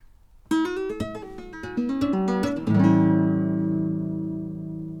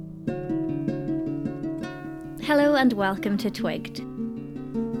and welcome to Twigged,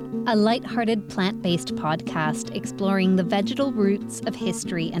 a light-hearted plant-based podcast exploring the vegetal roots of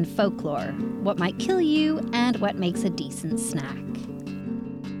history and folklore, what might kill you and what makes a decent snack.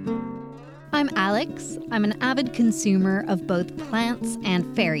 I'm Alex. I'm an avid consumer of both plants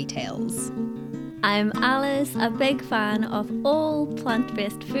and fairy tales. I'm Alice, a big fan of all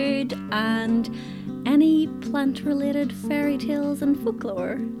plant-based food and any plant-related fairy tales and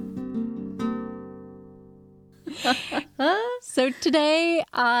folklore. So today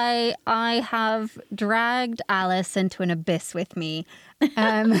I have dragged Alice into an abyss with me.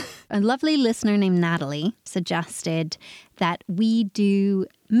 A lovely listener named Natalie suggested that we do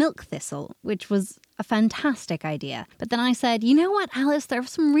milk thistle, which was a fantastic idea. But then I said, you know what, Alice, there are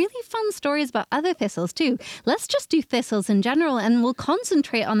some really fun stories about other thistles too. Let's just do thistles in general and we'll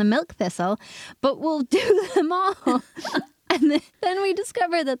concentrate on the milk thistle, but we'll do them all. And then we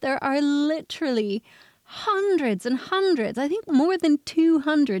discovered that there are literally hundreds and hundreds, I think more than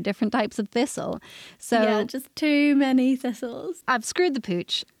 200 different types of thistle. So yeah, just too many thistles. I've screwed the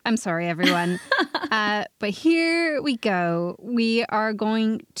pooch. I'm sorry, everyone. But here we go. We are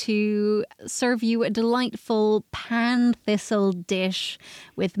going to serve you a delightful pan thistle dish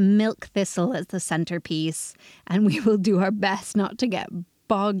with milk thistle as the centerpiece. And we will do our best not to get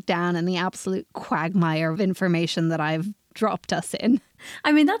bogged down in the absolute quagmire of information that I've dropped us in.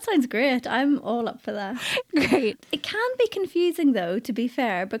 I mean, that sounds great. I'm all up for that. Great. It can be confusing though, to be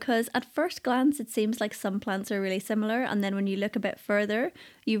fair, because at first glance it seems like some plants are really similar, and then when you look a bit further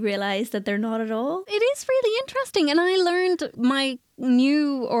you realise that they're not at all. It is really interesting, and I learned my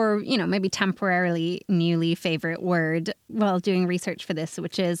new, or maybe temporarily newly favourite word while doing research for this,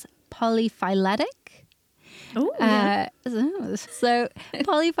 which is polyphyletic. Oh, yeah. So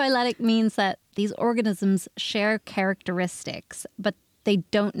polyphyletic means that these organisms share characteristics, but they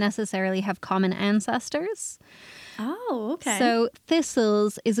don't necessarily have common ancestors. Oh, okay. So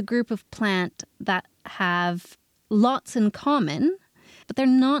thistles is a group of plant that have lots in common, but they're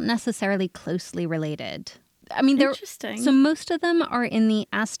not necessarily closely related. I mean, interesting. So most of them are in the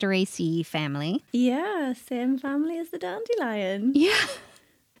Asteraceae family. Yeah, same family as the dandelion. Yeah.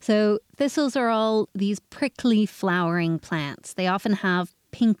 So thistles are all these prickly flowering plants. They often have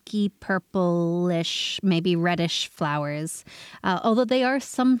pinky, purplish, maybe reddish flowers, although they are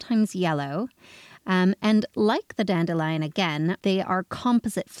sometimes yellow. And like the dandelion again, they are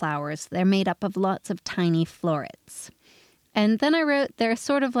composite flowers. They're made up of lots of tiny florets. And then I wrote, they're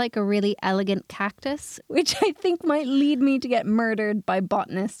sort of like a really elegant cactus, which I think might lead me to get murdered by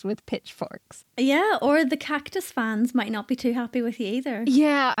botanists with pitchforks. Yeah, or the cactus fans might not be too happy with you either.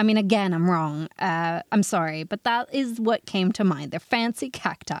 Yeah, I mean, again, I'm wrong. I'm sorry, but that is what came to mind. They're fancy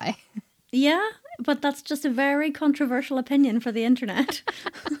cacti. Yeah, but that's just a very controversial opinion for the internet.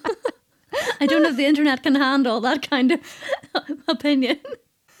 I don't know if the internet can handle that kind of opinion.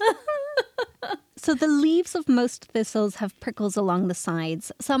 So the leaves of most thistles have prickles along the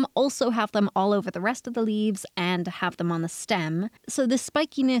sides. Some also have them all over the rest of the leaves and have them on the stem. So the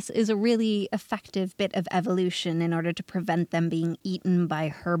spikiness is a really effective bit of evolution in order to prevent them being eaten by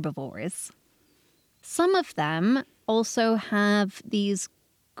herbivores. Some of them also have these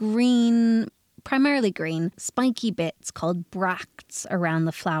green, primarily green, spiky bits called bracts around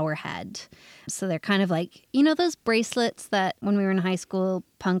the flower head. So they're kind of like, those bracelets that when we were in high school,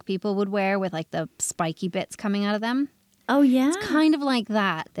 punk people would wear with like the spiky bits coming out of them? Oh, yeah. It's kind of like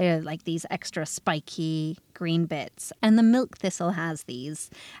that. They're like these extra spiky green bits. And the milk thistle has these.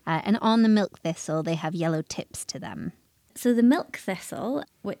 And on the milk thistle, they have yellow tips to them. So the milk thistle,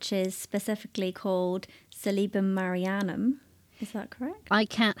 which is specifically called Silybum marianum, is that correct? I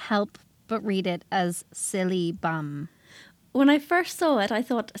can't help but read it as silly bum. When I first saw it, I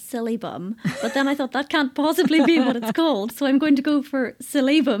thought silly bum, but then I thought that can't possibly be what it's called, so I'm going to go for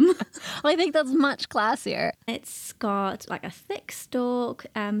silybum. I think that's much classier. It's got like a thick stalk,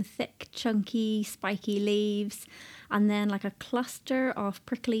 thick, chunky, spiky leaves, and then like a cluster of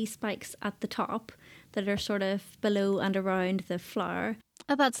prickly spikes at the top that are sort of below and around the flower.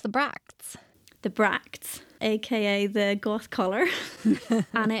 Oh, that's the bracts. The bracts, aka the goth collar.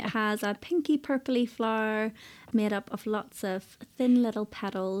 And it has a pinky purpley flower made up of lots of thin little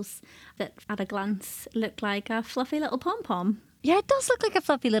petals that at a glance look like a fluffy little pom-pom. Yeah, it does look like a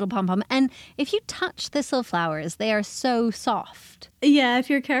fluffy little pom-pom. And if you touch thistle flowers, they are so soft. Yeah, if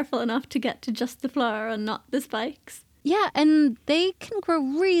you're careful enough to get to just the flower and not the spikes. Yeah, and they can grow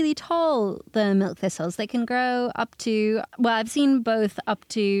really tall, the milk thistles. They can grow up to, well, I've seen both up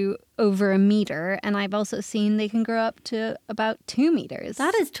to over 1 meter, and I've also seen they can grow up to about 2 meters.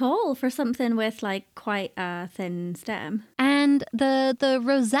 That is tall for something with like quite a thin stem. And the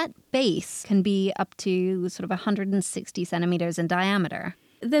rosette base can be up to sort of 160 centimeters in diameter.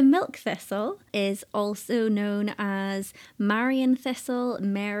 The milk thistle is also known as Marian thistle,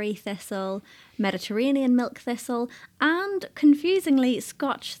 Mary thistle, Mediterranean milk thistle, and confusingly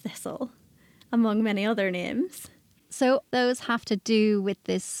Scotch thistle, among many other names. So those have to do with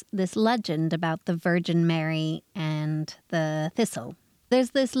this legend about the Virgin Mary and the thistle.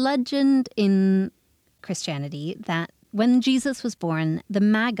 There's this legend in Christianity that when Jesus was born, the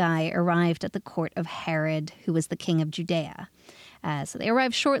Magi arrived at the court of Herod, who was the king of Judea. So they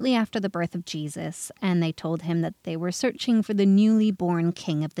arrived shortly after the birth of Jesus, and they told him that they were searching for the newly born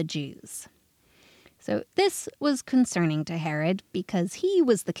king of the Jews. So this was concerning to Herod because he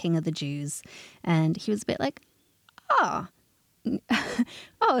was the king of the Jews, and he was a bit like, oh,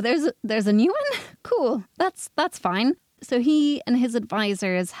 there's a new one? Cool, that's fine. So he and his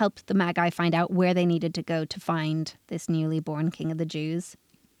advisors helped the Magi find out where they needed to go to find this newly born king of the Jews.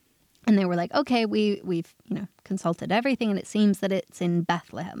 And they were like, okay, we've consulted everything, and it seems that it's in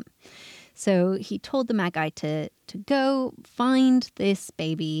Bethlehem. So he told the Magi to go find this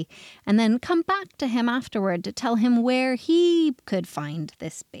baby and then come back to him afterward to tell him where he could find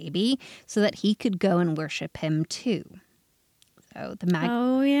this baby so that he could go and worship him too. So the Magi...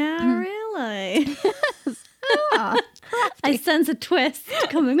 Oh, yeah, really? Ah, I sense a twist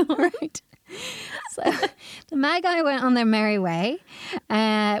coming on. right. So the Magi went on their merry way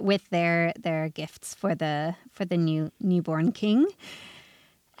with their gifts for the newborn king.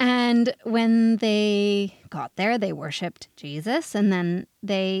 And when they got there, they worshipped Jesus, and then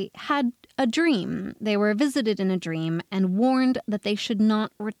they had a dream. They were visited in a dream and warned that they should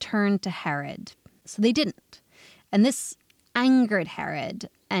not return to Herod. So they didn't. And this angered Herod,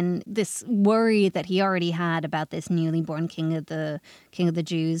 and this worry that he already had about this newly born king of the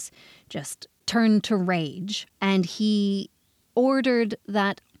Jews just turned to rage, and he ordered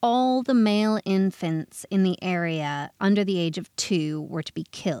that all the male infants in the area under the age of 2 were to be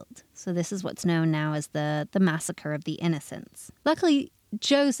killed. So this is what's known now as the massacre of the innocents. Luckily,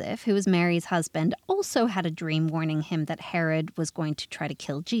 Joseph, who was Mary's husband, also had a dream warning him that Herod was going to try to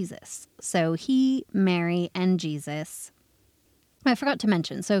kill Jesus. So he, Mary, and Jesus... I forgot to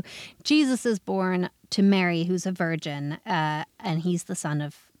mention. So Jesus is born to Mary, who's a virgin, and he's the son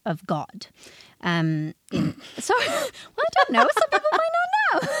of God. Sorry, well, I don't know. Some people might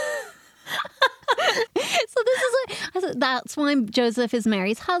not know. So this is that's why Joseph is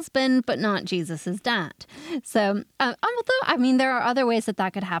Mary's husband, but not Jesus's dad. So although I mean there are other ways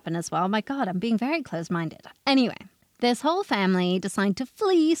that could happen as well. My God, I'm being very close-minded. Anyway, this whole family decide to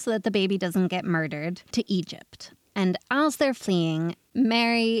flee so that the baby doesn't get murdered to Egypt. And as they're fleeing,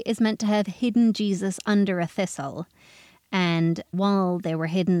 Mary is meant to have hidden Jesus under a thistle. And while they were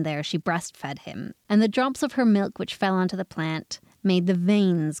hidden there, she breastfed him. And the drops of her milk which fell onto the plant made the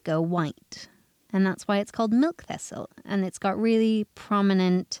veins go white. And that's why it's called milk thistle. And it's got really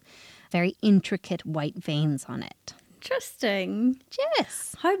prominent, very intricate white veins on it. Interesting.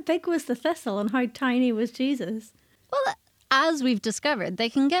 Yes. How big was the thistle and how tiny was Jesus? Well, as we've discovered, they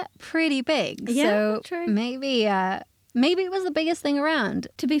can get pretty big. Yeah, so true. Maybe it was the biggest thing around.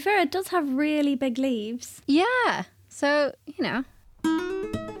 To be fair, it does have really big leaves. Yeah. So,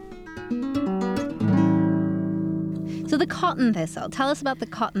 So the cotton thistle. Tell us about the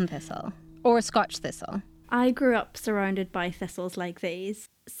cotton thistle or Scotch thistle. I grew up surrounded by thistles like these.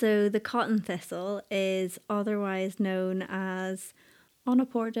 So the cotton thistle is otherwise known as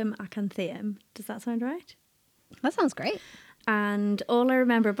Onopordum acanthaeum. Does that sound right? That sounds great. And all I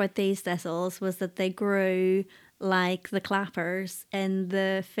remember about these thistles was that they grew like the clappers in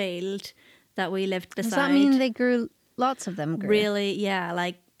the field that we lived beside. Does that mean they grew, lots of them grew? Really, yeah,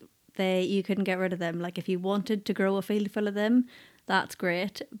 like you couldn't get rid of them. Like if you wanted to grow a field full of them, that's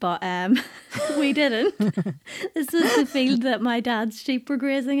great. But we didn't. This is the field that my dad's sheep were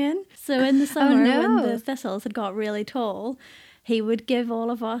grazing in. So in the summer when the thistles had got really tall, he would give all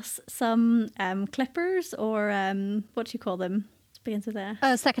of us some clippers or what do you call them? Begins with a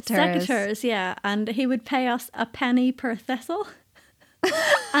secateurs. Secateurs, yeah. And he would pay us a penny per thistle.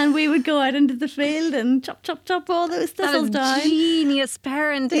 And we would go out into the field and chop all those thistles down. Genius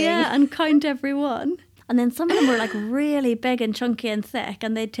parenting. Yeah, and count every one. And then some of them were like really big and chunky and thick,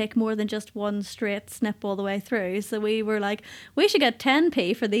 and they'd take more than just one straight snip all the way through. So we were like, we should get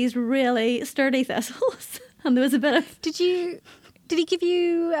 10p for these really sturdy thistles. And there was a bit of... Did he give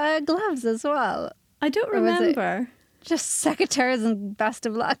you gloves as well? I don't remember. Just secateurs and best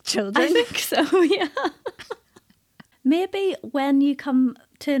of luck, I children. think so, yeah. Maybe when you come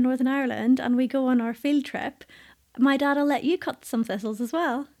to Northern Ireland and we go on our field trip, my dad will let you cut some thistles as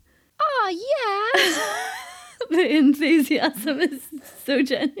well. Oh, yeah. The enthusiasm is so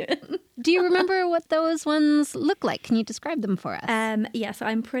genuine. Do you remember what those ones look like? Can you describe them for us? Yes,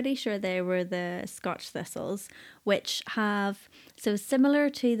 I'm pretty sure they were the Scotch thistles, which have, so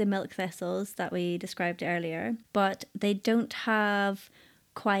similar to the milk thistles that we described earlier, but they don't have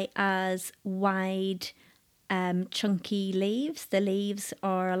quite as wide, chunky leaves. The leaves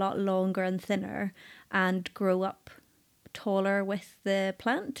are a lot longer and thinner and grow up taller with the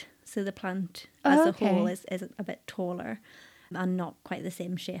plant. So the plant as a whole is a bit taller and not quite the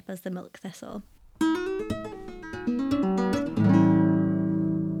same shape as the milk thistle.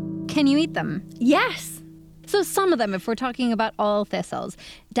 Can you eat them? Yes! So some of them, if we're talking about all thistles,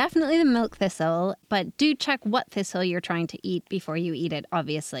 definitely the milk thistle, but do check what thistle you're trying to eat before you eat it,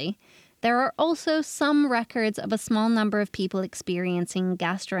 obviously. There are also some records of a small number of people experiencing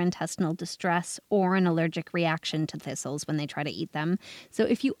gastrointestinal distress or an allergic reaction to thistles when they try to eat them. So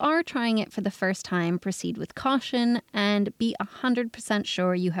if you are trying it for the first time, proceed with caution and be 100%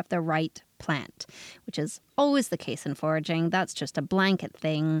 sure you have the right plant, which is always the case in foraging. That's just a blanket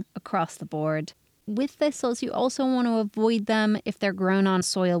thing across the board. With thistles, you also want to avoid them if they're grown on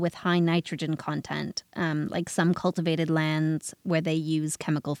soil with high nitrogen content, like some cultivated lands where they use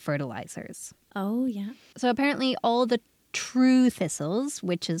chemical fertilizers. Oh, yeah. So apparently all the true thistles,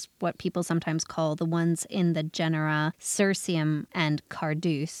 which is what people sometimes call the ones in the genera Cirsium and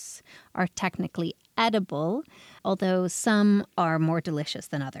Carduus, are technically edible, although some are more delicious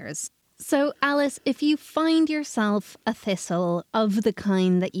than others. So, Alice, if you find yourself a thistle of the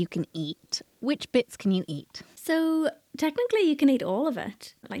kind that you can eat, which bits can you eat? So technically you can eat all of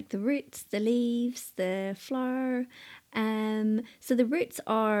it, like the roots, the leaves, the flower. So the roots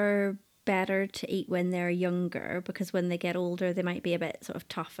are better to eat when they're younger because when they get older they might be a bit sort of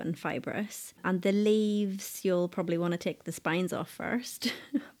tough and fibrous. And the leaves, you'll probably want to take the spines off first.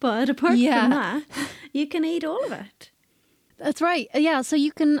 But apart from that, you can eat all of it. That's right. Yeah, so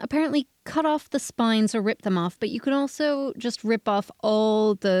you can apparently cut off the spines or rip them off, but you can also just rip off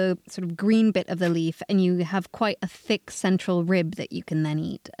all the sort of green bit of the leaf and you have quite a thick central rib that you can then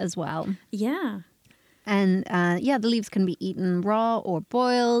eat as well. Yeah. And the leaves can be eaten raw or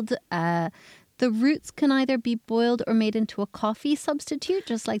boiled. The roots can either be boiled or made into a coffee substitute,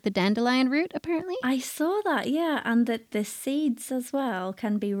 just like the dandelion root, apparently. I saw that, yeah, and that the seeds as well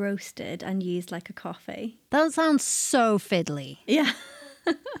can be roasted and used like a coffee. That sounds so fiddly. Yeah.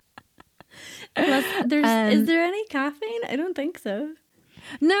 Plus, is there any caffeine? I don't think so.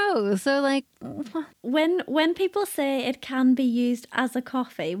 No, so like... When people say it can be used as a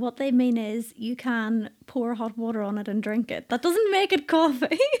coffee, what they mean is you can pour hot water on it and drink it. That doesn't make it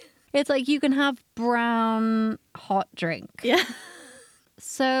coffee. It's like you can have brown hot drink. Yeah.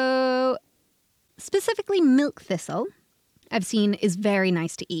 So specifically milk thistle, I've seen is very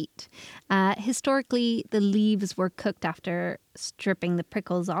nice to eat. Historically, the leaves were cooked after stripping the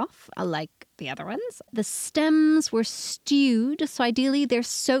prickles off, like the other ones. The stems were stewed, so ideally they're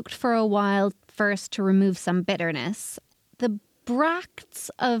soaked for a while first to remove some bitterness. The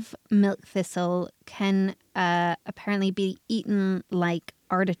bracts of milk thistle can apparently be eaten like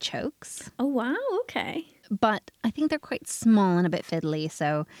artichokes. Oh, wow, okay. But I think they're quite small and a bit fiddly,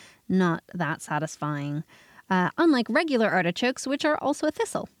 so not that satisfying. Unlike regular artichokes, which are also a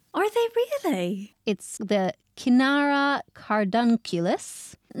thistle. Are they really? It's the Cynara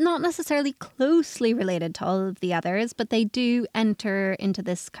cardunculus. Not necessarily closely related to all of the others, but they do enter into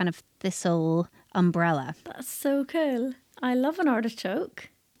this kind of thistle umbrella. That's so cool. I love an artichoke.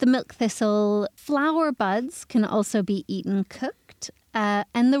 The milk thistle flower buds can also be eaten cooked.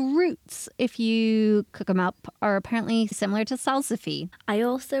 And the roots, if you cook them up, are apparently similar to salsify. I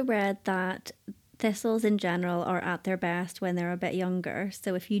also read that thistles in general are at their best when they're a bit younger.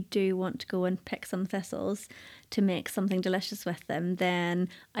 So if you do want to go and pick some thistles to make something delicious with them, then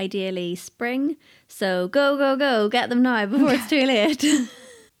ideally spring. So go, get them now before it's too late.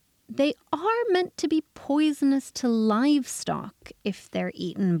 They are meant to be poisonous to livestock if they're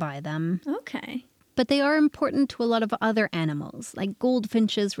eaten by them. Okay. But they are important to a lot of other animals. Like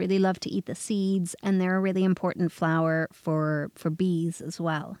goldfinches really love to eat the seeds, and they're a really important flower for bees as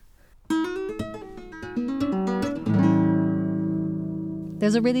well.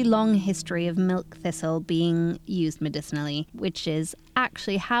 There's a really long history of milk thistle being used medicinally, which is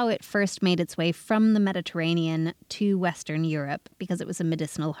actually how it first made its way from the Mediterranean to Western Europe because it was a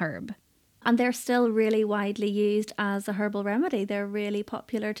medicinal herb. And they're still really widely used as a herbal remedy. They're really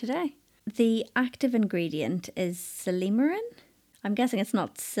popular today. The active ingredient is silymarin. I'm guessing it's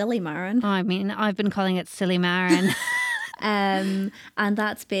not silymarin. I mean, I've been calling it silymarin. And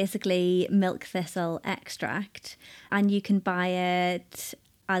that's basically milk thistle extract. And you can buy it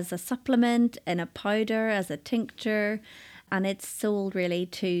as a supplement, in a powder, as a tincture. And it's sold really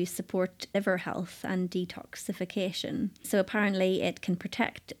to support liver health and detoxification. So apparently it can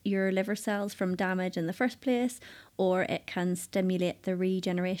protect your liver cells from damage in the first place, or it can stimulate the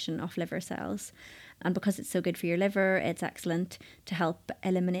regeneration of liver cells. And because it's so good for your liver, it's excellent to help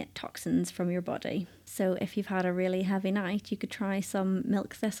eliminate toxins from your body. So if you've had a really heavy night, you could try some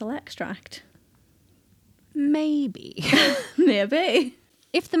milk thistle extract. Maybe. Maybe.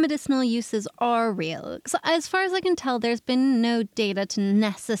 If the medicinal uses are real. So as far as I can tell, there's been no data to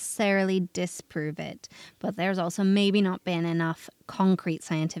necessarily disprove it. But there's also maybe not been enough concrete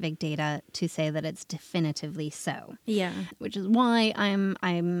scientific data to say that it's definitively so. Yeah. Which is why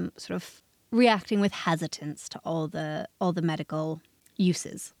I'm sort of reacting with hesitance to all the medical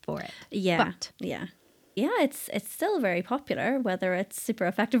uses for it. Yeah. But yeah, it's still very popular. Whether it's super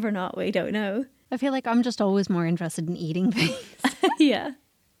effective or not, we don't know. I feel like I'm just always more interested in eating things. Yeah.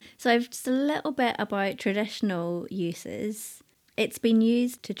 So I've just a little bit about traditional uses. It's been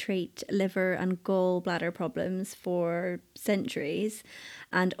used to treat liver and gallbladder problems for centuries,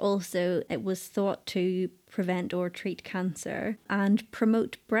 and also it was thought to prevent or treat cancer and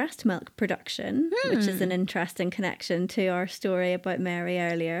promote breast milk production, which is an interesting connection to our story about Mary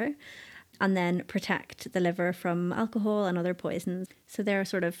earlier, and then protect the liver from alcohol and other poisons. So there are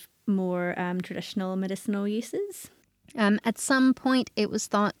sort of more traditional medicinal uses. At some point,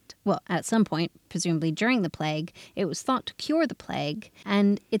 presumably during the plague, it was thought to cure the plague.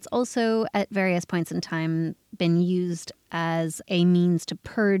 And it's also at various points in time been used as a means to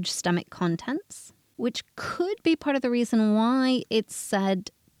purge stomach contents, which could be part of the reason why it's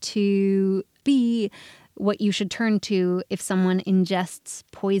said to be what you should turn to if someone ingests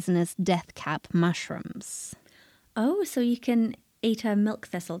poisonous death cap mushrooms. Oh, so you can eat a milk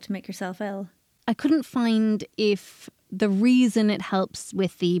thistle to make yourself ill? I couldn't find if the reason it helps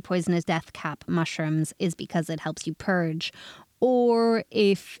with the poisonous death cap mushrooms is because it helps you purge, or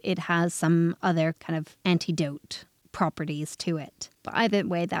if it has some other kind of antidote properties to it. But either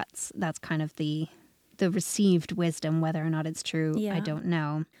way, that's kind of the received wisdom. Whether or not it's true, Yeah. I don't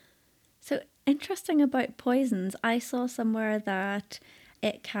know. So interesting about poisons. I saw somewhere that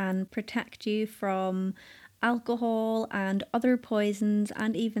it can protect you from alcohol and other poisons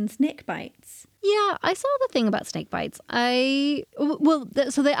and even snake bites. Yeah, I saw the thing about snake bites. So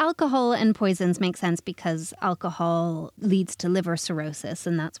the alcohol and poisons make sense because alcohol leads to liver cirrhosis,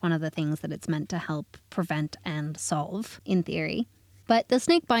 and that's one of the things that it's meant to help prevent and solve, in theory. But the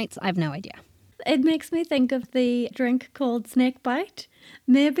snake bites, I've no idea. It makes me think of the drink called Snake Bite.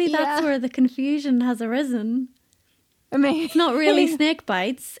 Maybe that's where the confusion has arisen. It's not really snake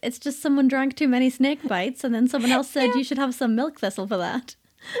bites. It's just someone drank too many snake bites and then someone else said you should have some milk thistle for that.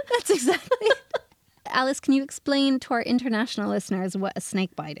 That's exactly Alice, can you explain to our international listeners what a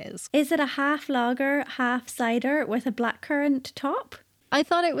snake bite is? Is it a half lager, half cider with a blackcurrant top? I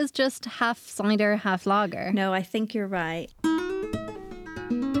thought it was just half cider, half lager. No, I think you're right.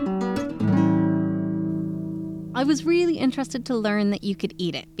 I was really interested to learn that you could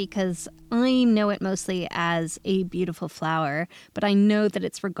eat it because I know it mostly as a beautiful flower, but I know that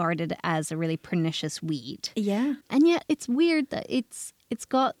it's regarded as a really pernicious weed. Yeah. And yet it's weird that it's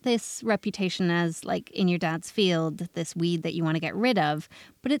got this reputation as, like, in your dad's field, this weed that you want to get rid of,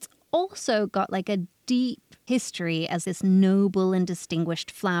 but it's also got like a deep history as this noble and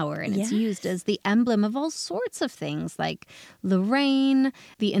distinguished flower, and it's used as the emblem of all sorts of things like Lorraine,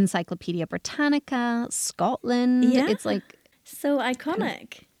 the Encyclopedia Britannica, Scotland. Yeah. It's like so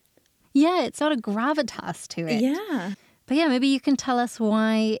iconic. Yeah, it's got a gravitas to it. Yeah. But yeah, maybe you can tell us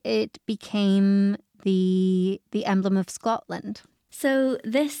why it became the emblem of Scotland. So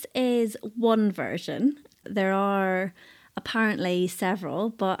this is one version. There are apparently several,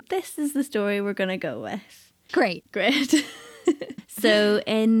 but this is the story we're going to go with. Great. So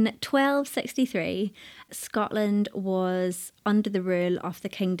in 1263, Scotland was under the rule of the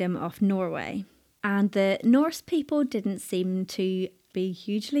Kingdom of Norway. And the Norse people didn't seem to be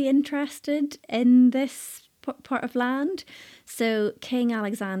hugely interested in this part of land. So King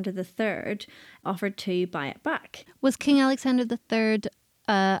Alexander III offered to buy it back. Was King Alexander III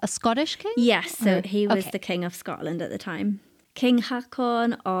a Scottish king? Yes, so he was the King of Scotland at the time. King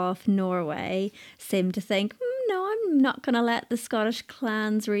Haakon of Norway seemed to think, no, I'm not going to let the Scottish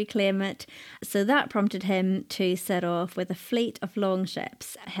clans reclaim it. So that prompted him to set off with a fleet of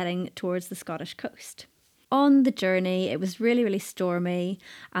longships heading towards the Scottish coast. on the journey, it was really, really stormy,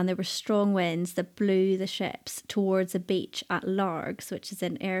 and there were strong winds that blew the ships towards a beach at Largs, which is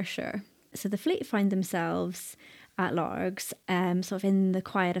in Ayrshire. So the fleet found themselves at Largs, sort of in the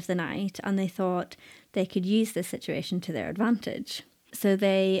quiet of the night, and they thought they could use this situation to their advantage. So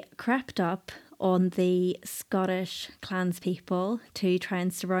they crept up on the Scottish clanspeople to try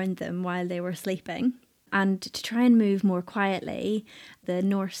and surround them while they were sleeping. And to try and move more quietly, the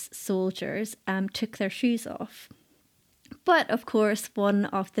Norse soldiers took their shoes off. But of course, one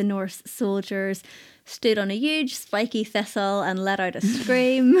of the Norse soldiers stood on a huge spiky thistle and let out a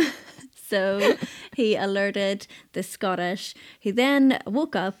scream. So he alerted the Scottish, who then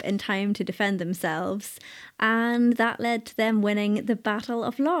woke up in time to defend themselves. And that led to them winning the Battle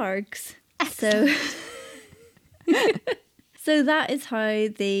of Largs. So that is how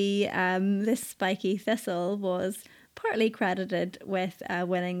this spiky thistle was partly credited with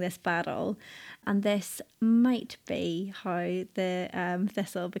winning this battle. And this might be how the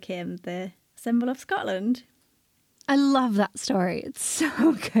thistle became the symbol of Scotland. I love that story. It's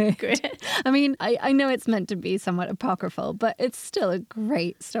so good. Great. I mean, I know it's meant to be somewhat apocryphal, but it's still a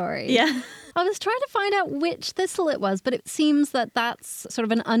great story. Yeah. I was trying to find out which thistle it was, but it seems that that's sort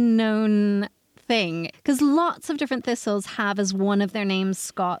of an unknown thing, because lots of different thistles have as one of their names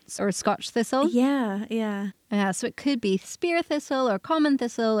Scots or Scotch thistle. Yeah. Yeah, so it could be spear thistle or common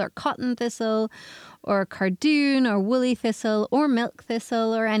thistle or cotton thistle or cardoon or woolly thistle or milk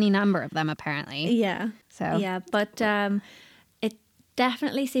thistle or any number of them, apparently. Yeah. So Yeah, but it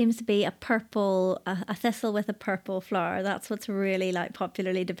definitely seems to be a thistle with a purple flower. That's what's really like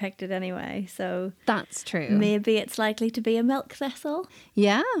popularly depicted anyway. So that's true. Maybe it's likely to be a milk thistle.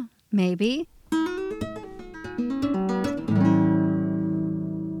 Yeah, maybe.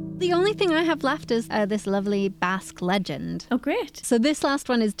 The only thing I have left is this lovely Basque legend. Oh, great. So this last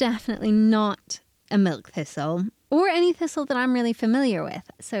one is definitely not a milk thistle or any thistle that I'm really familiar with.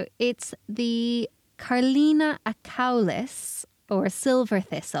 So it's the Carlina acaulis, or silver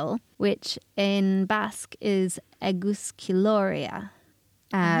thistle, which in Basque is Egusquiloria.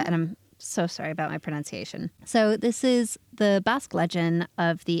 And I'm so sorry about my pronunciation. So this is the Basque legend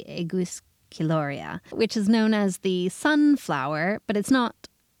of the Egusquiloria, which is known as the sunflower, but it's not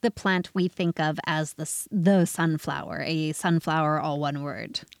the plant we think of as the sunflower, a sunflower, all one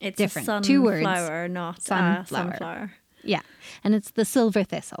word. It's different. A sunflower, 2 words. not Sunflower. sunflower. Yeah, and it's the silver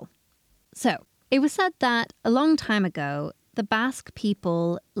thistle. So it was said that a long time ago, the Basque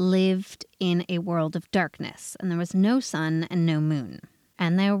people lived in a world of darkness, and there was no sun and no moon.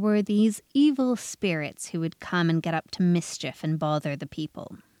 And there were these evil spirits who would come and get up to mischief and bother the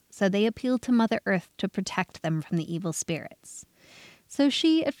people. So they appealed to Mother Earth to protect them from the evil spirits. So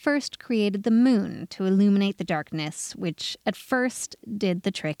she at first created the moon to illuminate the darkness, which at first did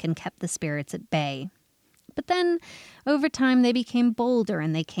the trick and kept the spirits at bay. But then, over time, they became bolder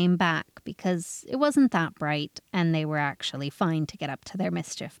and they came back because it wasn't that bright and they were actually fine to get up to their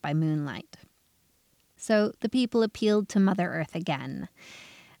mischief by moonlight. So the people appealed to Mother Earth again.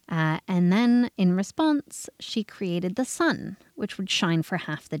 And then, in response, she created the sun, which would shine for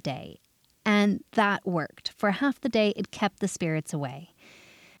half the day. And that worked. For half the day, it kept the spirits away.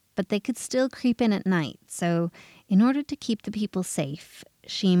 But they could still creep in at night. So in order to keep the people safe,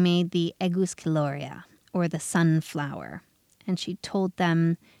 she made the Egusquiloria, or the sunflower. And she told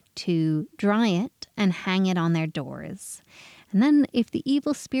them to dry it and hang it on their doors. And then if the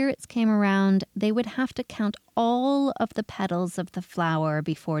evil spirits came around, they would have to count all of the petals of the flower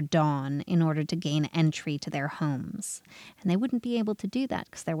before dawn in order to gain entry to their homes. And they wouldn't be able to do that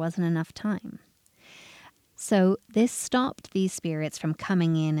because there wasn't enough time. So this stopped these spirits from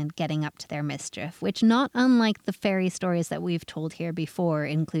coming in and getting up to their mischief, which, not unlike the fairy stories that we've told here before,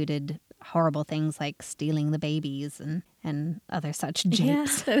 included horrible things like stealing the babies and other such japes.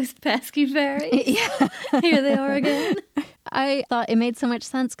 Yeah, those pesky fairies. Yeah. Here they are again. I thought it made so much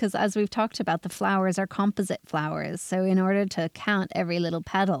sense because, as we've talked about, the flowers are composite flowers. So in order to count every little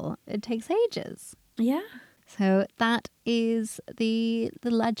petal, it takes ages. Yeah. So that is the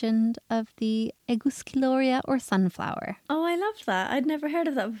legend of the Egusquiloria, or sunflower. Oh, I love that. I'd never heard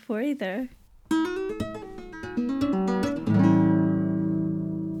of that before either.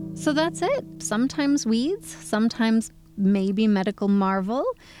 So that's it. Sometimes weeds, sometimes maybe medical marvel,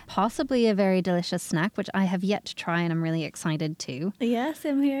 possibly a very delicious snack, which I have yet to try and I'm really excited to. Yeah,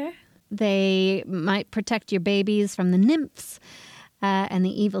 same here. They might protect your babies from the nymphs and the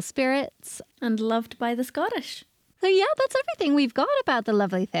evil spirits. And loved by the Scottish. So yeah, that's everything we've got about the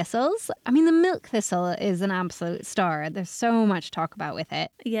lovely thistles. I mean, the milk thistle is an absolute star. There's so much to talk about with it.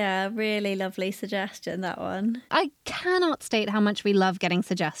 Yeah, really lovely suggestion, that one. I cannot state how much we love getting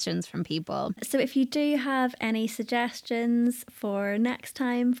suggestions from people. So if you do have any suggestions for next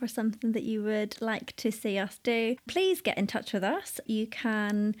time, for something that you would like to see us do, please get in touch with us. You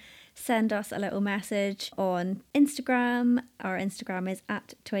can send us a little message on Instagram. Our Instagram is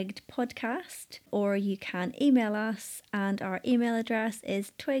 @twiggedpodcast, or you can email us, and our email address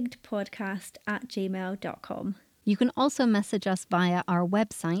is twiggedpodcast@gmail.com. You can also message us via our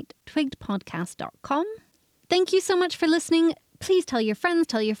website, twiggedpodcast.com. Thank you so much for listening. Please tell your friends,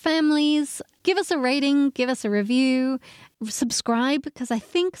 tell your families, give us a rating, give us a review, subscribe, because I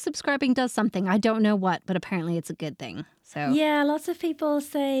think subscribing does something. I don't know what, but apparently it's a good thing. So yeah, lots of people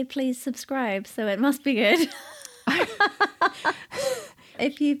say please subscribe, so it must be good.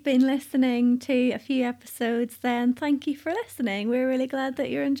 If you've been listening to a few episodes, then thank you for listening. We're really glad that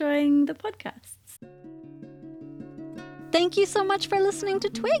you're enjoying the podcasts. Thank you so much for listening to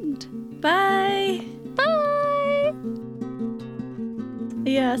Twigged. Bye. Bye.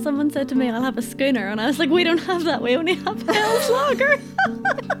 Yeah, someone said to me, I'll have a schooner. And I was like, we don't have that. We only have Hell's Lager.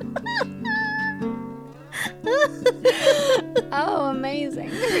 Oh, amazing.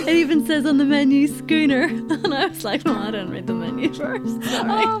 It even says on the menu schooner. And I was like, no, I didn't read the menu first.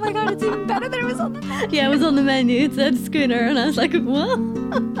 Sorry. Oh my God, it's even better that it was on the menu. Yeah, it was on the menu. It said schooner. And I was like, what?